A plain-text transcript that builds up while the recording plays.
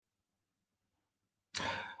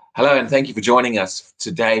Hello, and thank you for joining us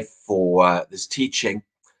today for this teaching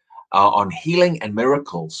on healing and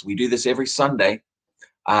miracles. We do this every Sunday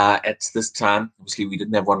at this time. Obviously, we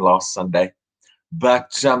didn't have one last Sunday,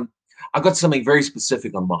 but I've got something very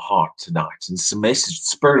specific on my heart tonight, and some message the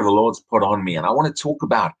Spirit of the Lord's put on me, and I want to talk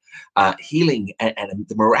about healing and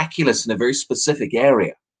the miraculous in a very specific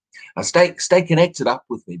area. Stay connected up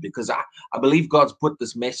with me because I believe God's put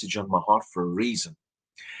this message on my heart for a reason.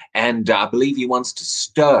 And I believe he wants to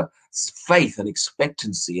stir faith and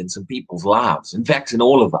expectancy in some people's lives. In fact, in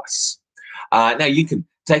all of us. Now, you can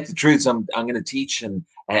take the truths I'm going to teach and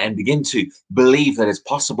begin to believe that it's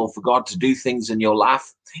possible for God to do things in your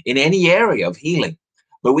life in any area of healing.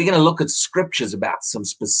 But we're going to look at scriptures about some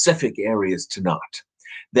specific areas tonight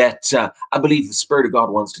that I believe the Spirit of God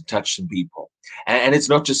wants to touch some people. And it's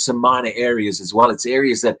not just some minor areas as well. It's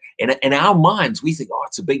areas that in our minds, we think, oh,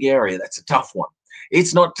 it's a big area. That's a tough one.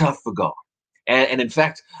 It's not tough for God. And in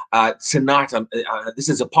fact, tonight, this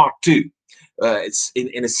is a part two. It's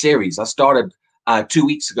in a series. I started 2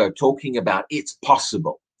 weeks ago talking about it's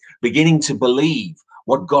possible, beginning to believe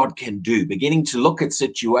what God can do, beginning to look at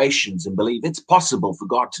situations and believe it's possible for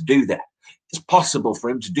God to do that. It's possible for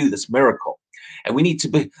him to do this miracle. And we need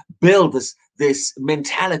to build this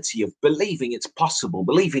mentality of believing it's possible,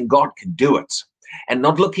 believing God can do it, and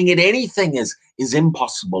not looking at anything as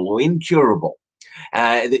impossible or incurable.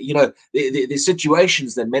 The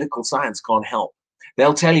situations that medical science can't help.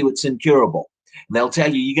 They'll tell you it's incurable. And they'll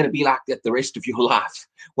tell you you're going to be like that the rest of your life.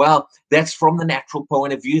 Well, that's from the natural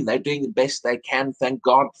point of view. They're doing the best they can. Thank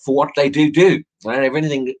God for what they do. I don't have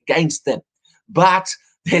anything against them. But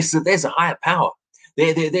there's a higher power.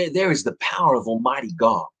 There is the power of Almighty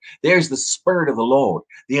God. There is the Spirit of the Lord,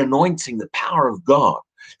 the anointing, the power of God,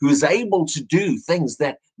 who is able to do things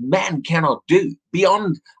that man cannot do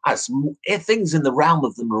beyond us, things in the realm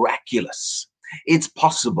of the miraculous. It's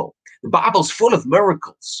possible. The Bible's full of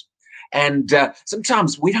miracles. And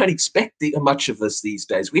sometimes we don't expect much of this these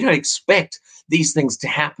days. We don't expect these things to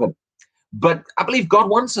happen. But I believe God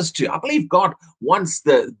wants us to. I believe God wants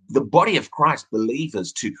the body of Christ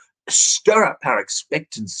believers to stir up our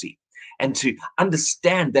expectancy and to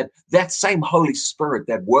understand that same Holy Spirit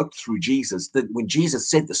that worked through Jesus, that when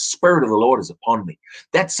Jesus said, the Spirit of the Lord is upon me,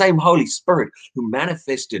 that same Holy Spirit who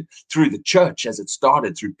manifested through the church as it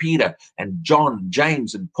started through Peter and John, and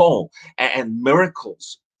James and Paul, and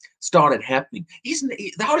miracles started happening.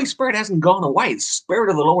 The Holy Spirit hasn't gone away. The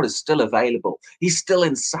Spirit of the Lord is still available. He's still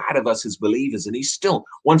inside of us as believers, and he still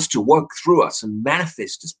wants to work through us and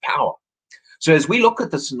manifest his power. So as we look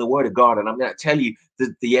at this in the Word of God, and I'm going to tell you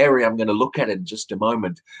the area I'm going to look at in just a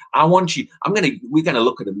moment, we're going to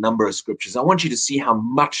look at a number of scriptures. I want you to see how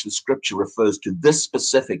much the scripture refers to this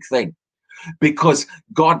specific thing, because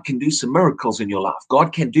God can do some miracles in your life.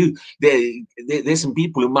 God can do, there's some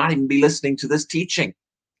people who might even be listening to this teaching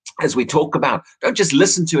as we talk about. Don't just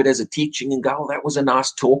listen to it as a teaching and go, oh, that was a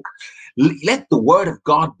nice talk. Let the Word of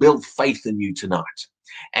God build faith in you tonight.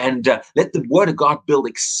 And let the Word of God build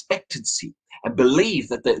expectancy and believe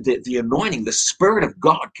that the anointing, the Spirit of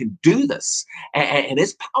God can do this. And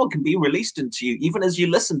his power can be released into you even as you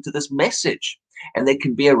listen to this message. And there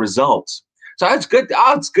can be a result. So it's good.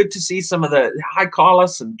 It's good to see some of the, hi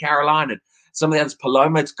Carlos and Caroline and some of the others,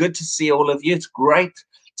 Paloma. It's good to see all of you. It's great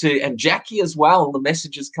and Jackie as well. The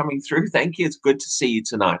messages coming through. Thank you. It's good to see you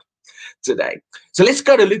today. So let's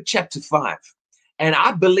go to Luke chapter 5. And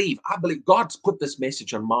I believe God's put this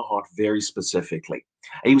message on my heart very specifically.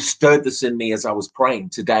 He stirred this in me as I was praying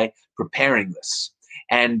today, preparing this.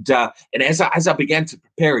 And as I began to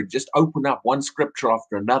prepare it, just opened up one scripture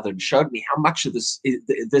after another and showed me how much of this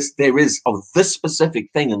there is of this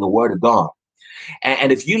specific thing in the Word of God.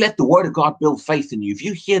 And if you let the Word of God build faith in you, if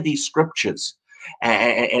you hear these scriptures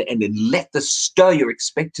and then let this stir your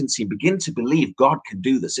expectancy and begin to believe God can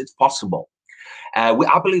do this, it's possible.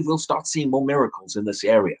 I believe we'll start seeing more miracles in this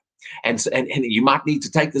area. And you might need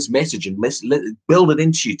to take this message and build it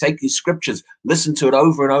into you. Take these scriptures, listen to it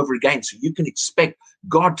over and over again so you can expect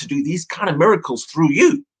God to do these kind of miracles through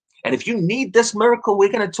you. And if you need this miracle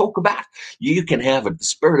we're going to talk about, you can have it. The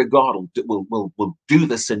Spirit of God will do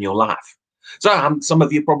this in your life. So some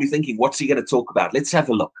of you are probably thinking, what's he going to talk about? Let's have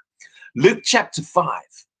a look. Luke chapter 5,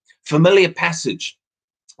 familiar passage.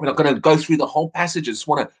 We're not going to go through the whole passage. I just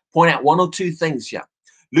want to point out one or two things here.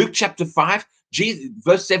 Luke chapter 5,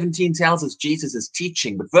 verse 17 tells us Jesus is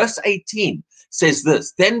teaching. But verse 18 says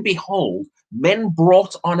this, then behold, men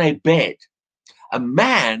brought on a bed a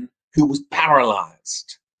man who was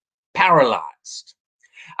paralyzed,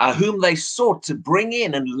 whom they sought to bring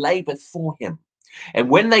in and lay before him. And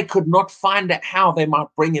when they could not find out how they might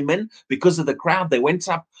bring him in because of the crowd, they went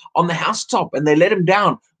up on the housetop and they let him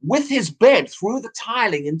down with his bed through the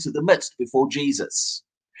tiling into the midst before Jesus.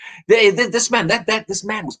 This man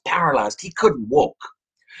was paralyzed. He couldn't walk.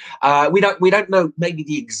 We don't know maybe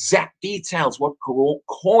the exact details what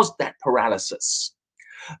caused that paralysis,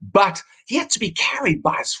 but he had to be carried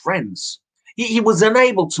by his friends. He was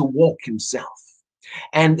unable to walk himself.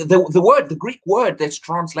 And the Greek word that's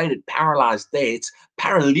translated paralyzed there, it's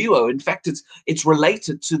paraluo. In fact, it's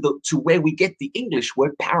related to where we get the English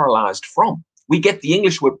word paralyzed from. We get the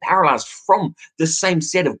English word paralyzed from the same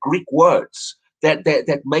set of Greek words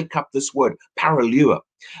that make up this word paraluo.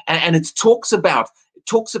 And it talks about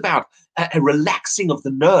a relaxing of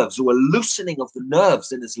the nerves or a loosening of the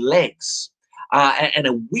nerves in his legs and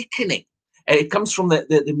a weakening. It comes from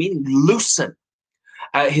the meaning loosen.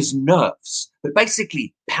 His nerves, but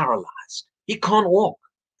basically paralyzed. He can't walk.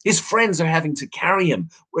 His friends are having to carry him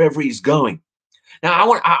wherever he's going. Now,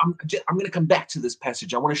 I'm going to come back to this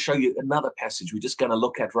passage. I want to show you another passage we're just going to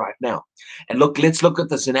look at right now. And let's look at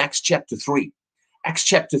this in Acts chapter 3. Acts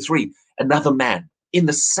chapter 3, another man in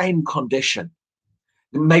the same condition.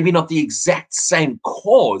 Maybe not the exact same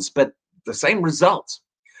cause, but the same result.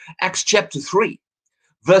 Acts chapter 3,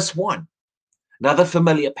 verse 1, another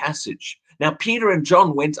familiar passage. Now, Peter and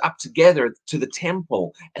John went up together to the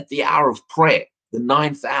temple at the hour of prayer, the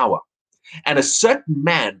 9th hour. And a certain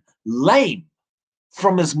man, lame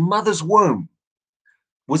from his mother's womb,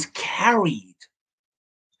 was carried,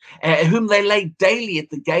 whom they laid daily at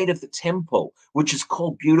the gate of the temple, which is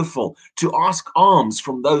called Beautiful, to ask alms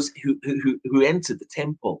from those who entered the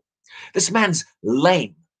temple. This man's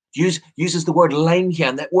lame. Uses the word lame here,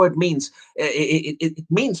 and that word means it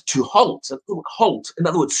means to halt. Halt, in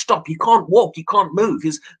other words, stop. He can't walk. He can't move.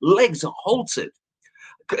 His legs are halted.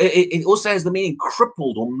 It also has the meaning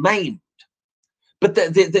crippled or maimed. But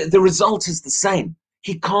the result is the same.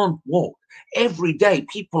 He can't walk. Every day,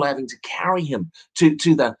 people are having to carry him to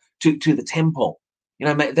the temple. You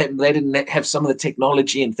know, they didn't have some of the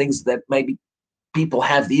technology and things that maybe people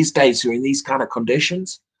have these days who are in these kind of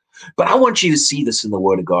conditions. But I want you to see this in the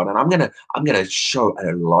Word of God, and I'm gonna show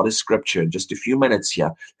a lot of scripture in just a few minutes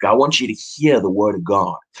here. I want you to hear the Word of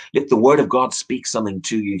God. Let the Word of God speak something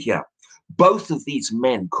to you here. Both of these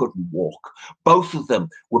men couldn't walk. Both of them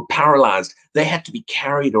were paralyzed. They had to be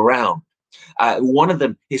carried around. One of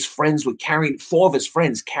them, his friends were carrying. 4 of his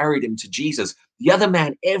friends carried him to Jesus. The other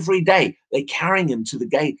man, every day, they're carrying him to the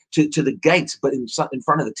gate, to the gates, but in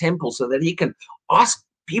front of the temple, so that he can ask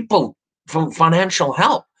people for financial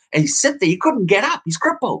help. And he sat there. He couldn't get up. He's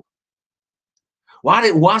crippled. Why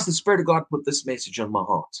has the Spirit of God put this message on my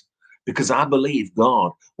heart? Because I believe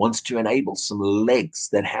God wants to enable some legs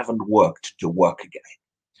that haven't worked to work again.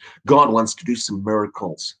 God wants to do some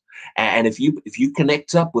miracles. And if you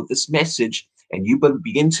connect up with this message and you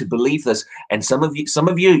begin to believe this, and some of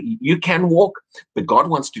you can walk, but God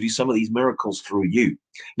wants to do some of these miracles through you.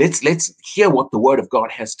 Let's hear what the Word of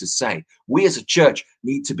God has to say. We as a church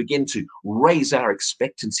need to begin to raise our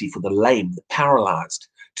expectancy for the lame, the paralyzed,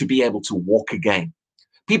 to be able to walk again.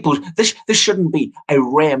 People, this shouldn't be a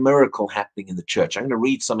rare miracle happening in the church. I'm going to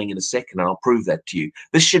read something in a second and I'll prove that to you.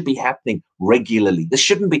 This should be happening regularly.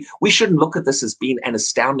 We shouldn't look at this as being an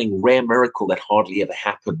astounding rare miracle that hardly ever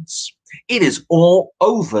happens. It is all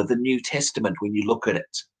over the New Testament when you look at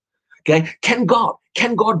it. Okay? Can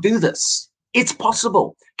God do this? It's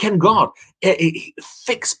possible. Can God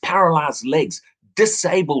fix paralyzed legs,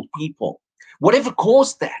 disabled people? Whatever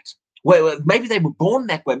caused that. Well, maybe they were born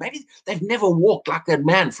that way. Maybe they've never walked like that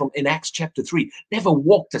man in Acts chapter 3, never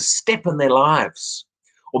walked a step in their lives.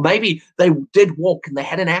 Or maybe they did walk and they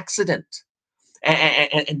had an accident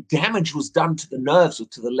and damage was done to the nerves or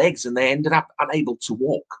to the legs and they ended up unable to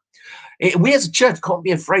walk. We as a church can't be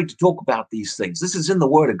afraid to talk about these things. This is in the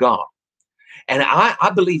Word of God. And I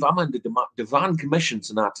believe I'm under divine commission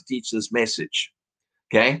tonight to teach this message.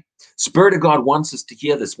 Okay? Spirit of God wants us to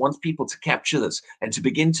hear this, wants people to capture this and to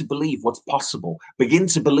begin to believe what's possible. Begin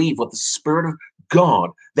to believe what the Spirit of God,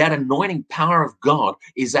 that anointing power of God,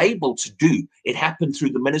 is able to do. It happened through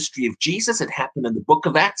the ministry of Jesus. It happened in the book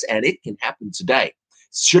of Acts, and it can happen today. It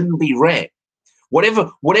shouldn't be rare.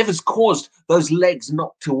 Whatever's caused those legs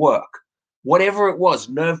not to work, whatever it was,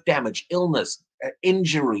 nerve damage, illness,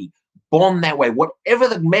 injury, born that way, whatever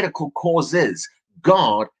the medical cause is,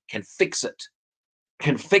 God can fix it.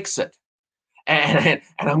 Can fix it. And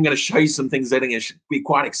I'm going to show you some things that I think should be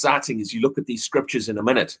quite exciting as you look at these scriptures in a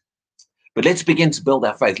minute. But let's begin to build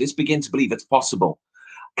our faith. Let's begin to believe it's possible.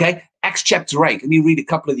 Okay, Acts chapter 8. Let me read a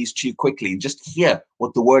couple of these to you quickly and just hear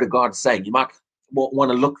what the Word of God is saying. You might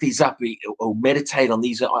want to look these up or meditate on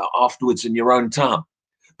these afterwards in your own time.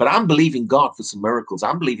 But I'm believing God for some miracles.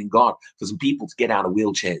 I'm believing God for some people to get out of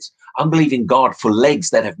wheelchairs. I'm believing God for legs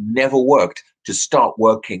that have never worked to start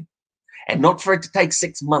working. And not for it to take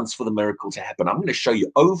 6 months for the miracle to happen. I'm going to show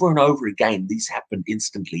you over and over again, these happened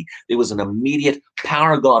instantly. There was an immediate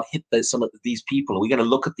power of God hit some of these people. We're going to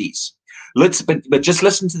look at these. But just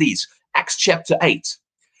listen to these. Acts chapter 8.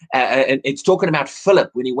 And it's talking about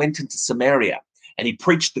Philip when he went into Samaria and he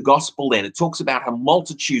preached the gospel there. And it talks about how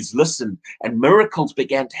multitudes listened and miracles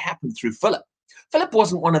began to happen through Philip. Philip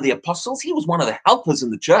wasn't one of the apostles. He was one of the helpers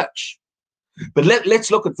in the church. But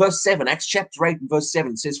let's look at verse 7. Acts chapter 8 and verse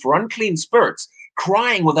 7 says, for unclean spirits,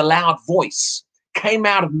 crying with a loud voice, came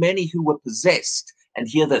out of many who were possessed. And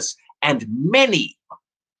hear this, and many,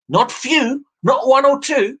 not few, not one or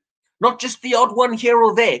two, not just the odd one here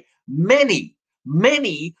or there, many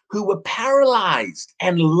who were paralyzed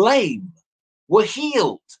and lame were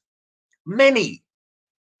healed. Many.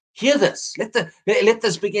 Hear this. Let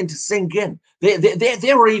this begin to sink in.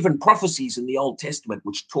 There are even prophecies in the Old Testament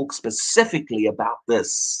which talk specifically about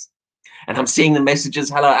this. And I'm seeing the messages.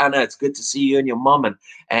 Hello, Anna. It's good to see you and your mom and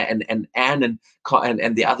Anne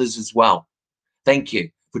and the others as well. Thank you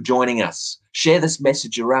for joining us. Share this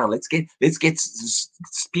message around. Let's get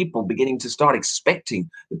people beginning to start expecting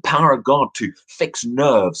the power of God to fix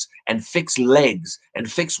nerves and fix legs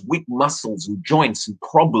and fix weak muscles and joints and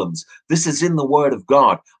problems. This is in the Word of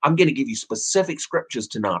God. I'm going to give you specific scriptures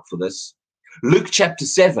tonight for this. Luke chapter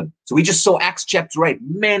 7. So we just saw Acts chapter 8.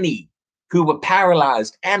 Many who were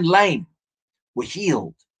paralyzed and lame were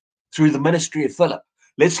healed through the ministry of Philip.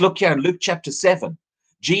 Let's look here in Luke chapter 7.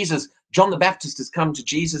 John the Baptist has come to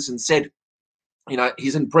Jesus and said,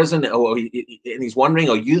 he's in prison and he's wondering,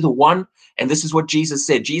 are you the one? And this is what Jesus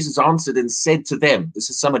said. Jesus answered and said to them, this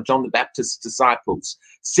is some of John the Baptist's disciples,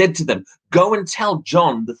 said to them, go and tell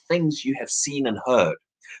John the things you have seen and heard,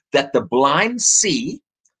 that the blind see,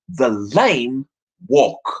 the lame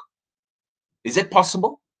walk. Is it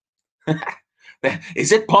possible?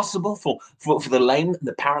 Is it possible for the lame and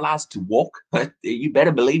the paralyzed to walk? You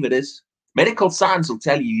better believe it is. Medical science will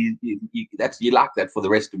tell you you like that for the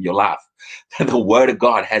rest of your life. The Word of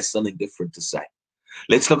God has something different to say.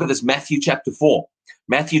 Let's look at this. Matthew chapter 4.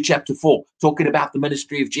 Matthew chapter 4, talking about the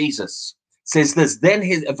ministry of Jesus, says this. Then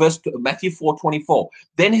Matthew 4:24.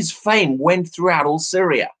 Then his fame went throughout all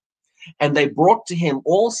Syria, and they brought to him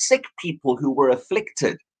all sick people who were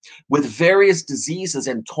afflicted with various diseases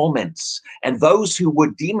and torments, and those who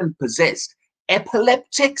were demon possessed,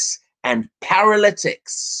 epileptics and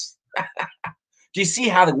paralytics. Do you see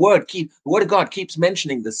how the Word of God keeps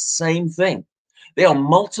mentioning the same thing? There are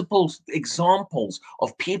multiple examples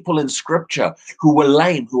of people in Scripture who were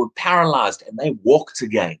lame, who were paralyzed, and they walked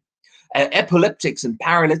again. Epileptics and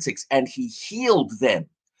paralytics, and he healed them.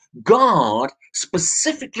 God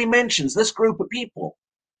specifically mentions this group of people.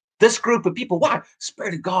 This group of people. Why?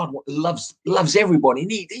 Spirit of God loves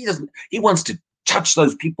everybody. He wants to touch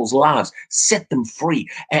those people's lives, set them free,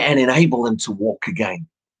 and enable them to walk again.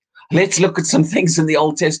 Let's look at some things in the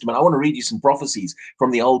Old Testament. I want to read you some prophecies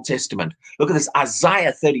from the Old Testament. Look at this,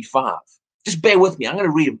 Isaiah 35. Just bear with me. I'm going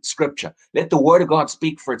to read scripture. Let the Word of God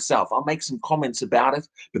speak for itself. I'll make some comments about it,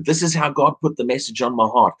 but this is how God put the message on my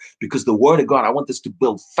heart, because the Word of God, I want this to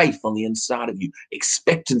build faith on the inside of you,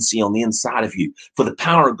 expectancy on the inside of you, for the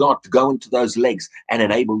power of God to go into those legs and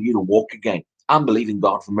enable you to walk again. I'm believing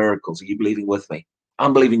God for miracles. Are you believing with me?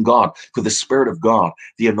 I'm believing God for the Spirit of God,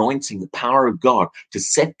 the anointing, the power of God to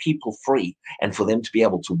set people free and for them to be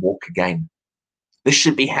able to walk again. This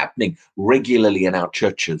should be happening regularly in our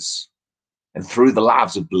churches and through the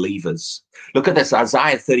lives of believers. Look at this,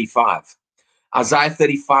 Isaiah 35. Isaiah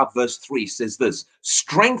 35 verse 3 says this,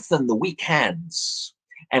 strengthen the weak hands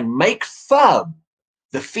and make firm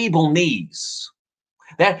the feeble knees.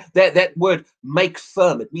 That word make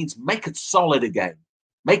firm, it means make it solid again.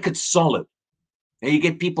 Make it solid. And you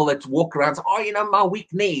get people that walk around and say, my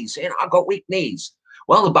weak knees, I've got weak knees.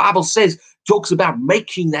 Well, the Bible talks about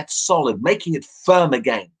making that solid, making it firm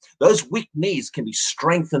again. Those weak knees can be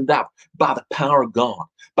strengthened up by the power of God,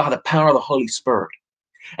 by the power of the Holy Spirit.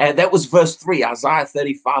 And that was verse 3, Isaiah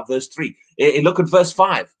 35, verse 3. Look at verse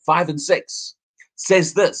 5 and 6.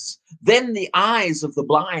 Says this, then the eyes of the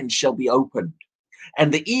blind shall be opened,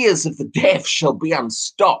 and the ears of the deaf shall be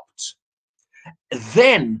unstopped.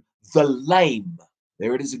 Then the lame,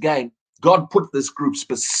 there it is again. God put this group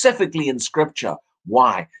specifically in Scripture.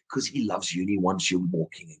 Why? Because he loves you and he wants you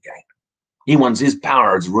walking again. He wants his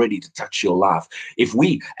power is ready to touch your life. If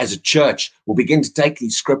we as a church will begin to take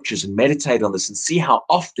these scriptures and meditate on this and see how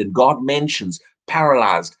often God mentions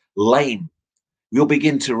paralyzed, lame, we'll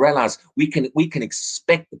begin to realize we can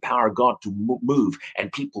expect the power of God to move,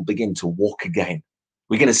 and people begin to walk again.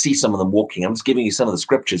 We're going to see some of them walking. I'm just giving you some of the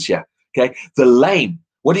scriptures here. Okay. The lame.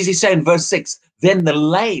 What does he say in verse 6? Then the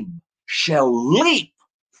lame shall leap,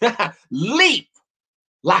 leap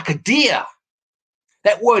like a deer.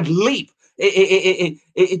 That word leap,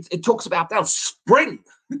 it talks about they'll spring.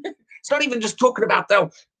 It's not even just talking about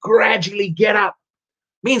they'll gradually get up.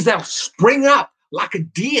 It means they'll spring up like a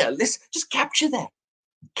deer. Let's just capture that.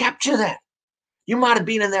 Capture that. You might have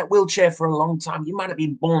been in that wheelchair for a long time. You might have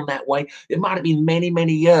been born that way. It might have been many,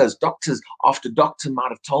 many years. Doctors after doctor might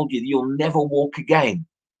have told you that you'll never walk again.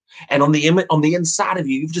 And on the inside of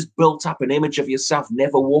you, you've just built up an image of yourself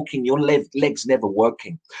never walking, your legs never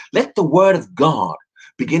working. Let the word of God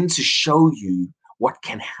begin to show you what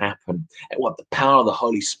can happen and what the power of the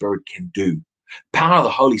Holy Spirit can do. Power of the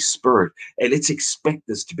Holy Spirit, and let's expect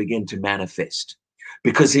this to begin to manifest,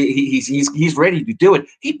 because he's ready to do it.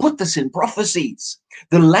 He put this in prophecies.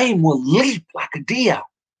 The lame will leap like a deer.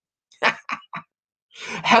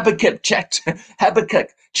 Habakkuk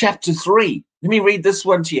chapter 3. Let me read this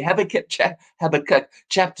one to you. Habakkuk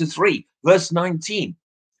chapter 3, verse 19.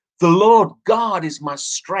 The Lord God is my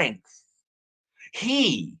strength.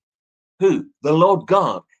 He, who? The Lord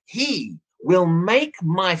God. He will make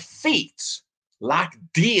my feet like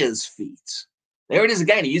deer's feet. There it is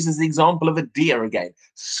again. He uses the example of a deer again,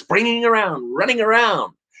 springing around, running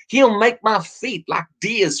around. He'll make my feet like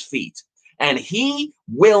deer's feet, and he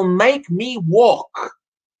will make me walk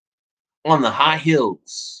on the high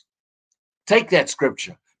hills. Take that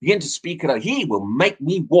scripture. Begin to speak it out. He will make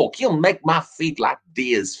me walk. He'll make my feet like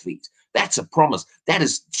deer's feet. That's a promise. That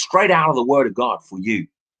is straight out of the word of God for you.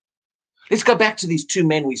 Let's go back to these two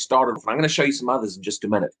men we started with. I'm going to show you some others in just a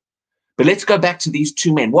minute. But let's go back to these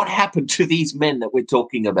two men. What happened to these men that we're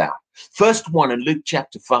talking about? First one in Luke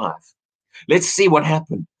chapter 5. Let's see what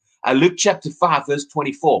happened. Luke chapter 5, verse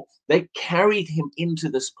 24. They carried him into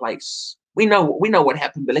this place. We know what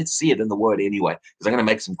happened, but let's see it in the word anyway, because I'm going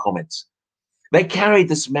to make some comments. They carried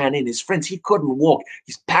this man in, his friends. He couldn't walk.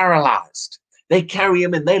 He's paralyzed. They carry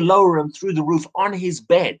him and they lower him through the roof on his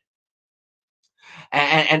bed.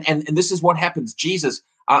 And this is what happens. Jesus,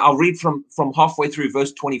 I'll read from halfway through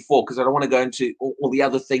verse 24, because I don't want to go into all the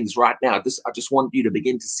other things right now. I just want you to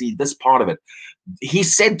begin to see this part of it. He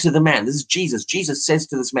said to the man, this is Jesus. Jesus says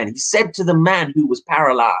to this man, he said to the man who was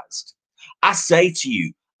paralyzed, I say to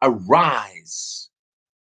you, arise,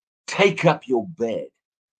 take up your bed,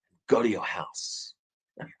 go to your house.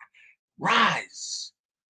 Rise,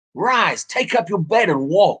 take up your bed and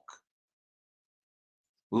walk.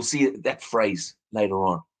 We'll see that phrase later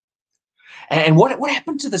on. And what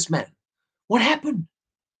happened to this man? What happened?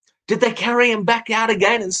 Did they carry him back out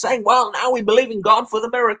again and say, well, now we believe in God for the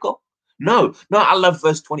miracle? No, I love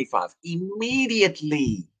verse 25.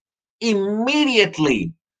 Immediately.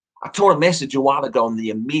 I taught a message a while ago on the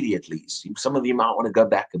immediatelys. Some of you might want to go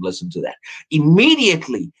back and listen to that.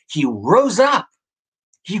 Immediately, he rose up.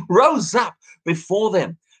 He rose up before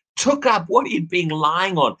them, took up what he'd been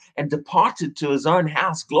lying on, and departed to his own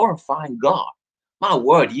house, glorifying God. My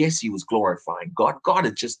word, yes, he was glorifying God. God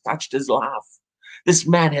had just touched his life. This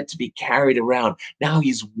man had to be carried around. Now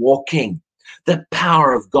he's walking. The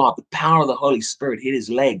power of God, the power of the Holy Spirit hit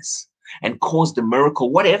his legs and caused a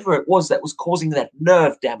miracle. Whatever it was that was causing that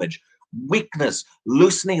nerve damage, weakness,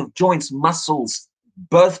 loosening of joints, muscles,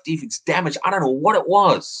 birth defects, damage, I don't know what it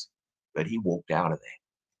was, but he walked out of there.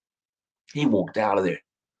 He walked out of there.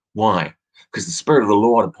 Why? Because the Spirit of the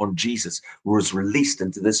Lord upon Jesus was released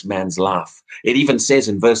into this man's life. It even says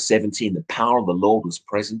in verse 17, the power of the Lord was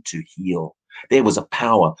present to heal. There was a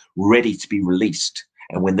power ready to be released.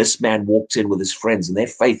 And when this man walked in with his friends and their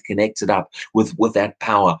faith connected up with that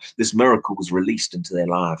power, this miracle was released into their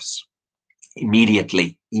lives.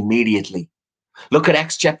 Immediately. Look at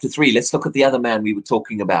Acts chapter 3. Let's look at the other man we were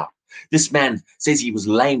talking about. This man says he was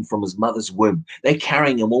lame from his mother's womb. They're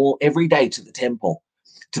carrying him every day to the temple,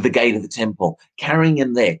 to the gate of the temple, carrying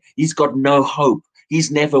him there. He's got no hope.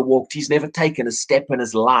 He's never walked. He's never taken a step in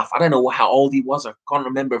his life. I don't know how old he was. I can't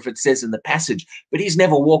remember if it says in the passage, but he's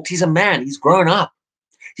never walked. He's a man. He's grown up.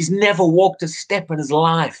 He's never walked a step in his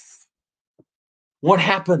life. What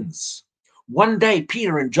happens? One day,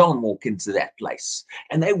 Peter and John walk into that place,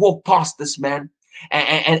 and they walk past this man,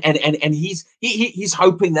 and he's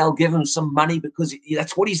hoping they'll give him some money because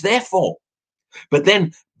that's what he's there for. But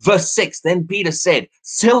then, verse 6, then Peter said,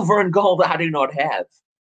 silver and gold I do not have,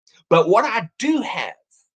 but what I do have,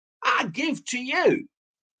 I give to you.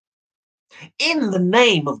 In the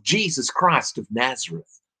name of Jesus Christ of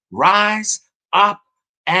Nazareth, rise up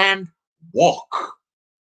and walk.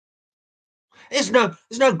 There's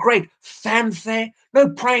no great fanfare, no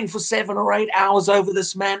praying for 7 or 8 hours over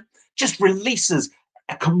this man. Just releases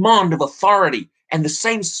a command of authority. And the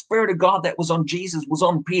same Spirit of God that was on Jesus was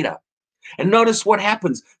on Peter. And notice what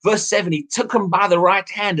happens. Verse 7, he took him by the right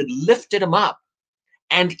hand and lifted him up.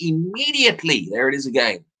 And immediately, there it is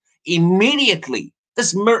again, immediately,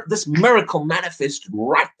 this miracle manifested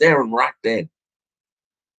right there and right then.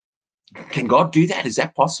 Can God do that? Is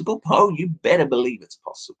that possible? Oh, you better believe it's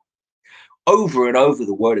possible. Over and over,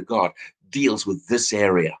 the word of God deals with this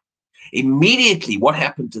area. Immediately, what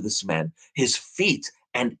happened to this man? His feet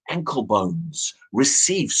and ankle bones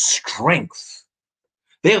received strength.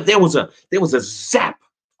 There was a zap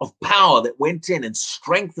of power that went in and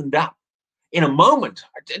strengthened up. In a moment,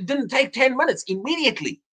 it didn't take 10 minutes,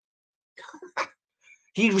 immediately.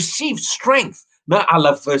 He received strength. Now, I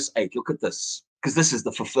love verse 8. Look at this, because this is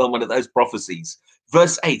the fulfillment of those prophecies.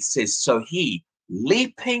 Verse 8 says, so he,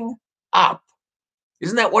 leaping up.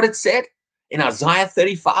 Isn't that what it said? In Isaiah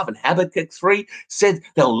 35 and Habakkuk 3 said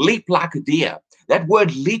they'll leap like a deer. That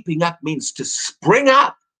word leaping up means to spring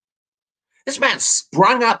up. This man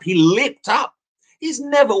sprung up. He leaped up. He's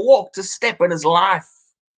never walked a step in his life.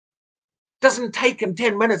 Doesn't take him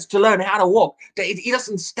 10 minutes to learn how to walk. He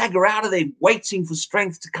doesn't stagger out of there waiting for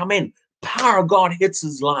strength to come in. Power of God hits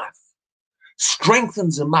his life,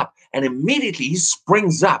 strengthens him up, and immediately he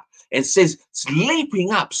springs up and says,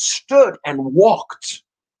 leaping up, stood and walked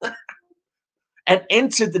and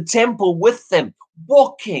entered the temple with them,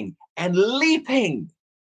 walking and leaping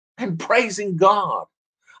and praising God.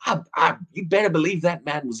 You better believe that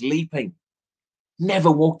man was leaping. Never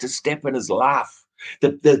walked a step in his life.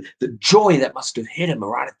 The joy that must have hit him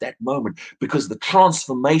right at that moment, because the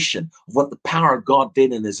transformation of what the power of God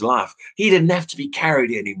did in his life. He didn't have to be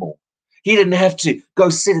carried anymore. He didn't have to go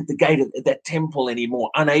sit at the gate of that temple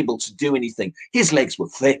anymore, unable to do anything. His legs were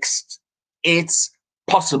fixed. It's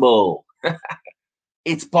possible.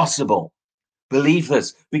 It's possible. Believe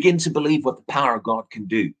this. Begin to believe what the power of God can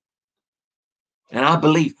do. And I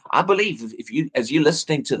believe if you, as you're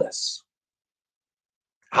listening to this,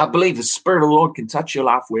 I believe the Spirit of the Lord can touch your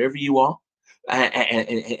life wherever you are, and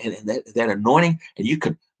that anointing, and you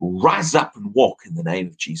can rise up and walk in the name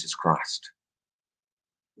of Jesus Christ.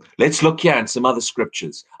 Let's look here in some other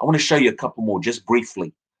scriptures. I want to show you a couple more just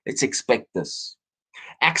briefly. Let's expect this.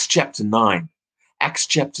 Acts chapter 9,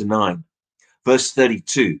 verse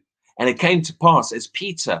 32. And it came to pass, as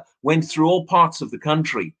Peter went through all parts of the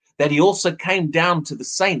country, that he also came down to the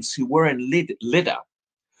saints who were in Lydda.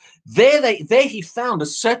 There he found a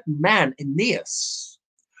certain man, Aeneas,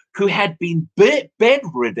 who had been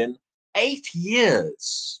bedridden 8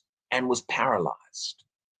 years and was paralyzed.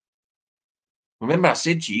 Remember, I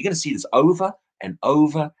said to you, you're going to see this over and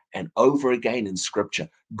over and over again in Scripture.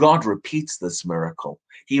 God repeats this miracle.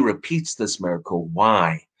 He repeats this miracle.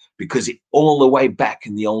 Why? Because all the way back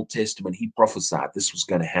in the Old Testament, he prophesied this was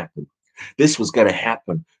going to happen. This was going to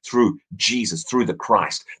happen through Jesus, through the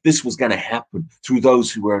Christ. This was going to happen through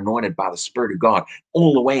those who were anointed by the Spirit of God,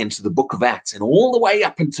 all the way into the book of Acts, and all the way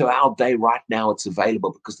up into our day right now. It's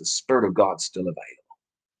available because the Spirit of God's still available.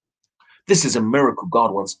 This is a miracle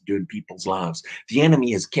God wants to do in people's lives. The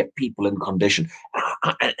enemy has kept people in condition.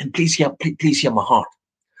 And please hear my heart.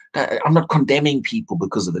 I'm not condemning people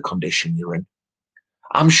because of the condition you're in.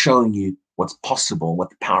 I'm showing you what's possible,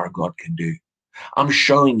 what the power of God can do. I'm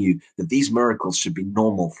showing you that these miracles should be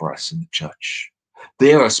normal for us in the church.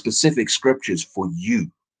 There are specific scriptures for you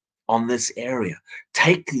on this area.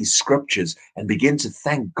 Take these scriptures and begin to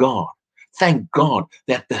thank God. Thank God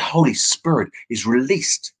that the Holy Spirit is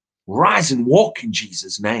released. Rise and walk in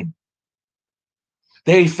Jesus' name.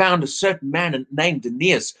 There he found a certain man named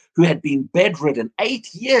Aeneas who had been bedridden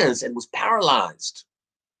 8 years and was paralyzed.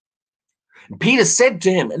 And Peter said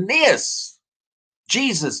to him, Aeneas,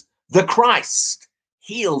 Jesus, the Christ,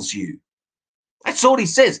 heals you. That's all he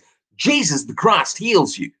says. Jesus, the Christ,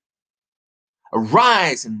 heals you.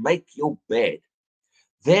 Arise and make your bed.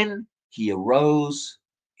 Then he arose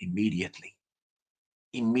immediately.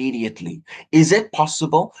 Immediately. Is it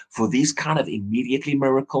possible for these kind of immediately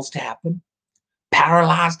miracles to happen?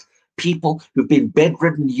 Paralyzed people who've been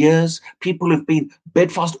bedridden years, people who've been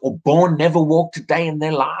bedfast or born, never walked a day in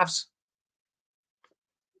their lives.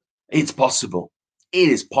 It's possible. It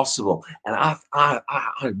is possible. And I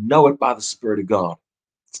know it by the Spirit of God.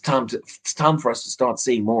 It's time for us to start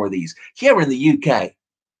seeing more of these here in the UK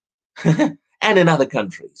and in other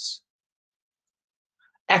countries.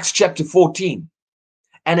 Acts chapter 14.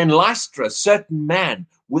 And in Lystra, a certain man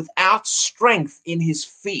without strength in his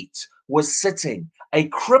feet was sitting, a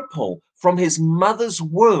cripple from his mother's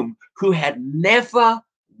womb who had never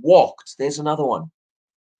walked. There's another one.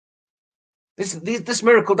 This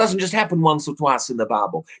miracle doesn't just happen once or twice in the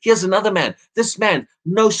Bible. Here's another man. This man,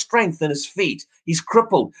 no strength in his feet. He's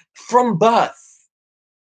crippled from birth.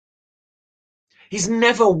 He's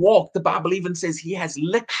never walked. The Bible even says he has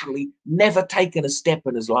literally never taken a step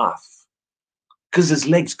in his life because his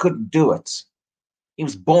legs couldn't do it. He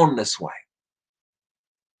was born this way.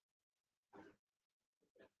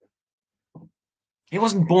 He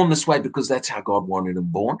wasn't born this way because that's how God wanted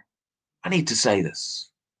him born. I need to say this.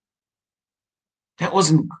 That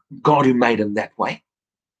wasn't God who made him that way.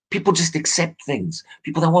 People just accept things.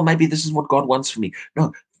 People think, well, maybe this is what God wants for me.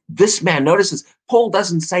 No, this man, notice this. Paul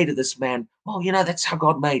doesn't say to this man, oh, that's how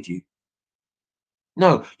God made you.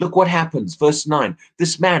 No, look what happens. Verse 9.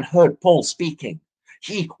 This man heard Paul speaking.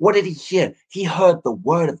 What did he hear? He heard the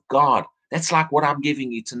word of God. That's like what I'm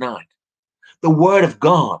giving you tonight. The word of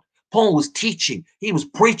God. Paul was teaching, he was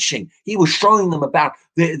preaching, he was showing them about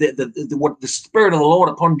the Spirit of the Lord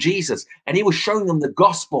upon Jesus, and he was showing them the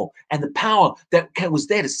gospel and the power that was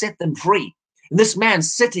there to set them free. And this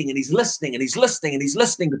man's sitting and he's listening and he's listening and he's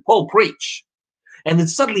listening to Paul preach. And then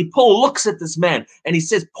suddenly Paul looks at this man and he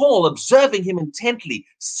says, Paul, observing him intently,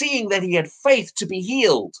 seeing that he had faith to be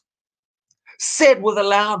healed, said with a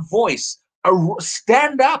loud voice,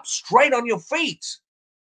 stand up straight on your feet.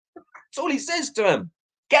 That's all he says to him.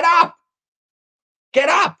 Get up. Get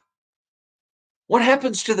up. What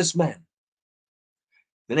happens to this man?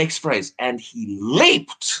 The next phrase, and he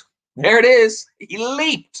leaped. There it is. He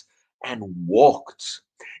leaped and walked.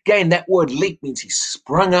 Again, that word leap means he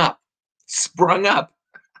sprung up. Sprung up.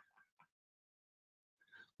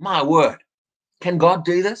 My word. Can God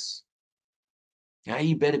do this? Now,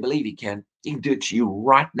 you better believe he can. He can do it to you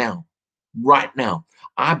right now. Right now.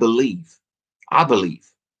 I believe. I believe.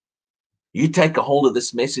 You take a hold of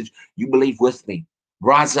this message, you believe with me.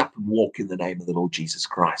 Rise up and walk in the name of the Lord Jesus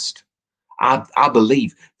Christ. I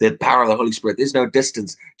believe the power of the Holy Spirit. There's no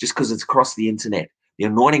distance just because it's across the internet. The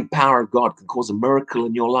anointing power of God can cause a miracle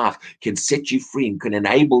in your life, can set you free and can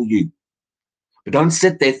enable you. But don't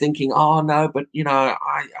sit there thinking, oh, no, but,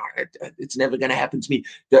 it's never going to happen to me.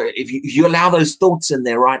 If you allow those thoughts in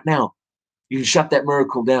there right now, you can shut that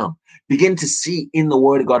miracle down. Begin to see in the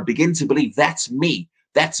word of God. Begin to believe that's me.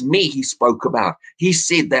 That's me he spoke about. He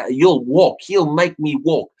said that you'll walk. He'll make me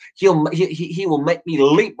walk. He will make me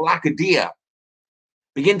leap like a deer.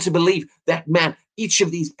 Begin to believe that, man, each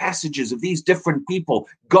of these passages of these different people,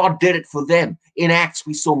 God did it for them. In Acts,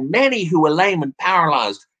 we saw many who were lame and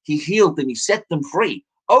paralyzed. He healed them. He set them free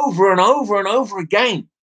over and over and over again.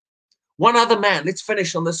 One other man, let's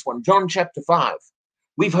finish on this one. John chapter 5.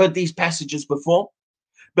 We've heard these passages before.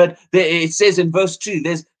 But it says in verse 2,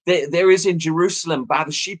 there is in Jerusalem by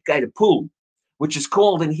the sheep gate a pool, which is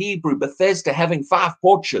called in Hebrew Bethesda, having 5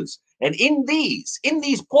 porches. And in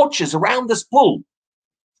these porches around this pool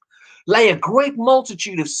lay a great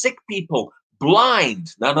multitude of sick people,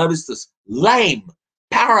 blind, now notice this, lame,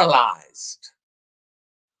 paralyzed,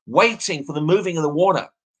 waiting for the moving of the water.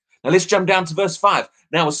 Now let's jump down to verse 5.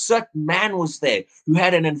 Now a certain man was there who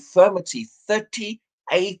had an infirmity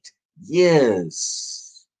 38 years.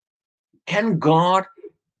 Can God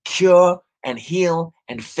cure and heal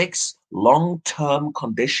and fix long-term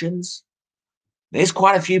conditions? There's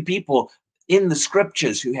quite a few people in the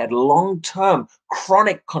scriptures who had long-term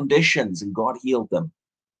chronic conditions and God healed them.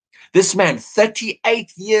 This man,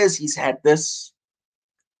 38 years he's had this.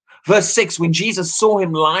 Verse 6, when Jesus saw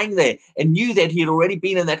him lying there and knew that he had already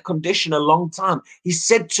been in that condition a long time, he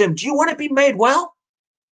said to him, do you want to be made well?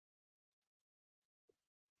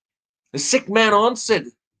 The sick man answered,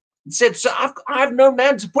 and said, so I have no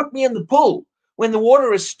man to put me in the pool when the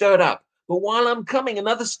water is stirred up. But while I'm coming,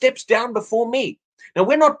 another steps down before me. Now,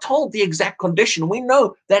 we're not told the exact condition. We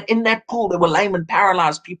know that in that pool, there were lame and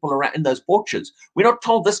paralyzed people around in those porches. We're not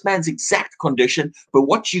told this man's exact condition, but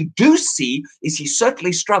what you do see is he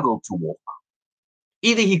certainly struggled to walk.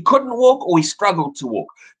 Either he couldn't walk or he struggled to walk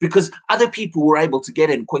because other people were able to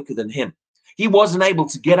get in quicker than him. He wasn't able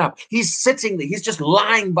to get up. He's sitting there. He's just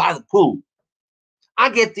lying by the pool. I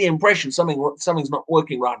get the impression something's not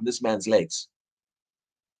working right in this man's legs.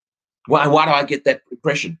 Why do I get that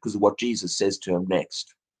impression? Because of what Jesus says to him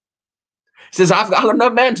next. He says, I've got no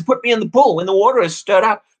man to put me in the pool when the water is stirred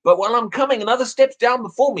up, but while I'm coming, another steps down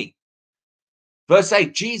before me. Verse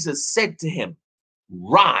 8, Jesus said to him,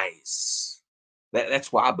 rise.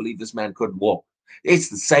 That's why I believe this man couldn't walk. It's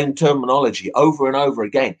the same terminology over and over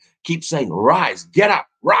again. Keep saying, rise, get up,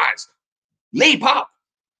 rise, leap up.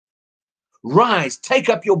 Rise, take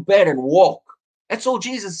up your bed and walk. That's all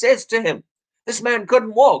Jesus says to him. This man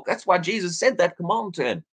couldn't walk. That's why Jesus said that command to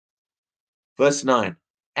him. Verse 9,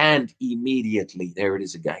 and immediately, there it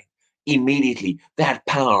is again, immediately that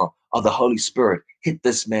power of the Holy Spirit hit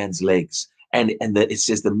this man's legs. And it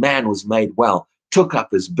says the man was made well, took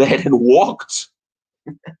up his bed and walked.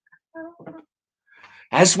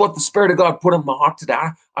 That's what the Spirit of God put on my heart today.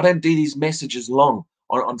 I don't do these messages long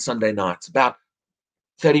on Sunday nights, about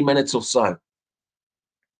 30 minutes or so.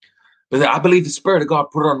 But I believe the Spirit of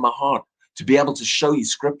God put it on my heart to be able to show you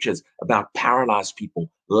scriptures about paralyzed people,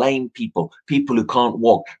 lame people, people who can't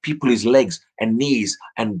walk, people whose legs and knees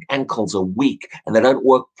and ankles are weak and they don't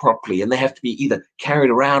work properly and they have to be either carried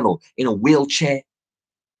around or in a wheelchair.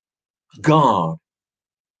 God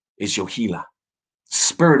is your healer.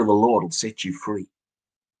 Spirit of the Lord will set you free.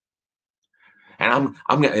 And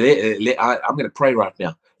I'm going to pray right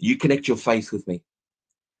now. You connect your faith with me.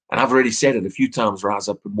 And I've already said it a few times, rise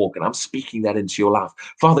up and walk. And I'm speaking that into your life.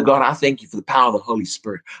 Father God, I thank you for the power of the Holy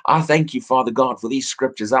Spirit. I thank you, Father God, for these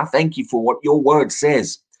scriptures. I thank you for what your word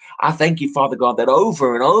says. I thank you, Father God, that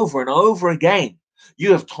over and over and over again,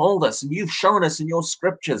 you have told us and you've shown us in your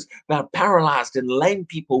scriptures about paralyzed and lame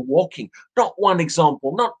people walking. Not one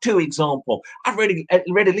example, not two examples. I've read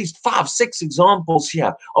at least 5, 6 examples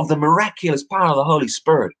here of the miraculous power of the Holy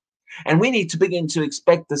Spirit. And we need to begin to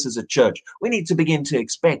expect this as a church. We need to begin to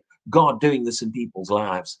expect God doing this in people's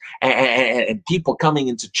lives and people coming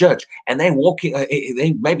into church and they walking,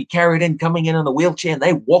 they may be carried in, coming in a wheelchair and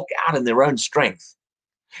they walk out in their own strength.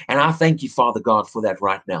 And I thank you, Father God, for that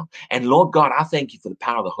right now. And Lord God, I thank you for the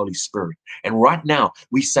power of the Holy Spirit. And right now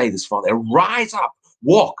we say this, Father, rise up,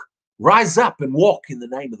 walk, rise up and walk in the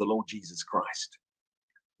name of the Lord Jesus Christ.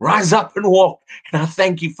 Rise up and walk. And I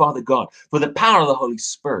thank you, Father God, for the power of the Holy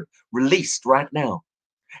Spirit released right now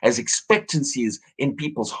as expectancy is in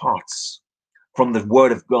people's hearts from the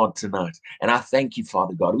word of God tonight. And I thank you,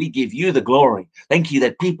 Father God. We give you the glory. Thank you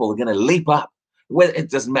that people are going to leap up. Well, it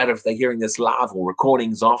doesn't matter if they're hearing this live or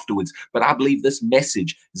recordings afterwards, but I believe this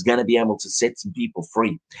message is going to be able to set some people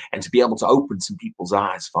free and to be able to open some people's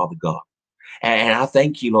eyes, Father God. And I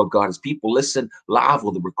thank you, Lord God, as people listen live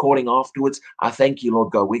or the recording afterwards, I thank you,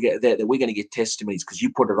 Lord God, that we're going to get testimonies because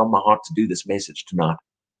you put it on my heart to do this message tonight.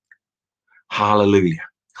 Hallelujah.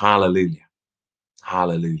 Hallelujah.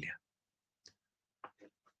 Hallelujah.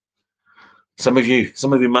 Some of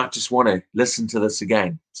you might just want to listen to this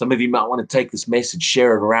again. Some of you might want to take this message,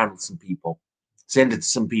 share it around with some people, send it to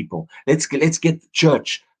some people. Let's get the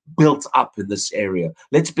church built up in this area.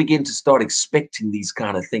 Let's begin to start expecting these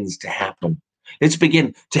kind of things to happen. Let's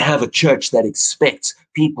begin to have a church that expects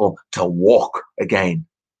people to walk again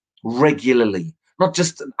regularly, not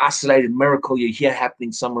just an isolated miracle you hear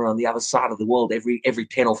happening somewhere on the other side of the world every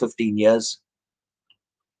 10 or 15 years.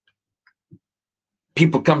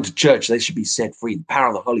 People come to church, they should be set free. The power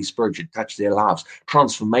of the Holy Spirit should touch their lives.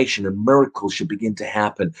 Transformation and miracles should begin to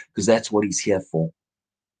happen because that's what he's here for.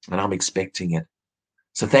 And I'm expecting it.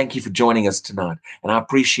 So thank you for joining us tonight. And I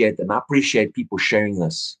appreciate that. And I appreciate people sharing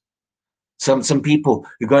this. Some people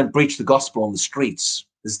who go and preach the gospel on the streets.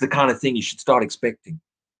 This is the kind of thing you should start expecting.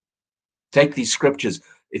 Take these scriptures.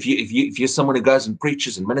 If you're someone who goes and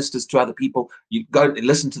preaches and ministers to other people, you go and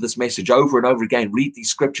listen to this message over and over again. Read these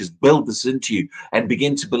scriptures, build this into you, and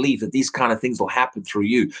begin to believe that these kind of things will happen through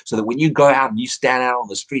you. So that when you go out and you stand out on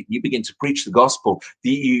the street and you begin to preach the gospel,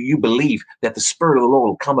 you believe that the Spirit of the Lord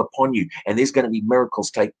will come upon you, and there's going to be miracles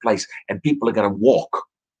take place, and people are going to walk.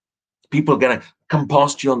 People are going to come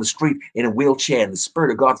past you on the street in a wheelchair, and the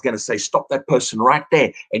Spirit of God's going to say, "Stop that person right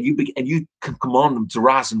there," and you can command them to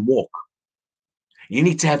rise and walk. You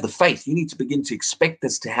need to have the faith. You need to begin to expect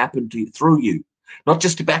this to happen through you, not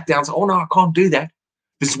just to back down and say, "Oh no, I can't do that."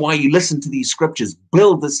 This is why you listen to these scriptures.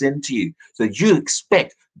 Build this into you so that you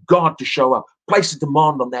expect God to show up. Place a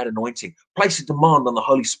demand on that anointing. Place a demand on the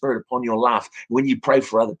Holy Spirit upon your life when you pray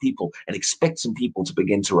for other people, and expect some people to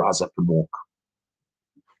begin to rise up and walk.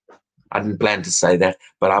 I didn't plan to say that,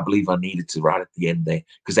 but I believe I needed to right at the end there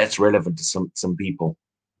because that's relevant to some people.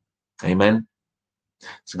 Amen.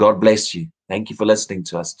 So God bless you. Thank you for listening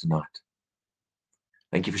to us tonight.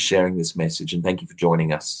 Thank you for sharing this message, and thank you for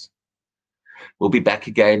joining us. We'll be back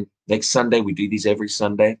again next Sunday. We do these every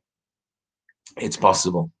Sunday. It's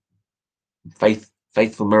possible.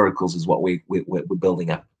 Faithful miracles is what we're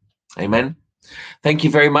building up. Amen. Thank you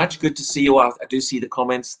very much. Good to see you. I do see the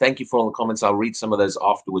comments. Thank you for all the comments. I'll read some of those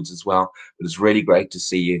afterwards as well. But it's really great to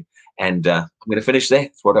see you. And I'm going to finish there.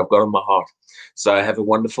 It's what I've got on my heart. So have a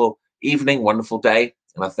wonderful evening, wonderful day.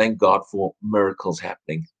 And I thank God for miracles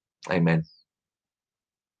happening. Amen.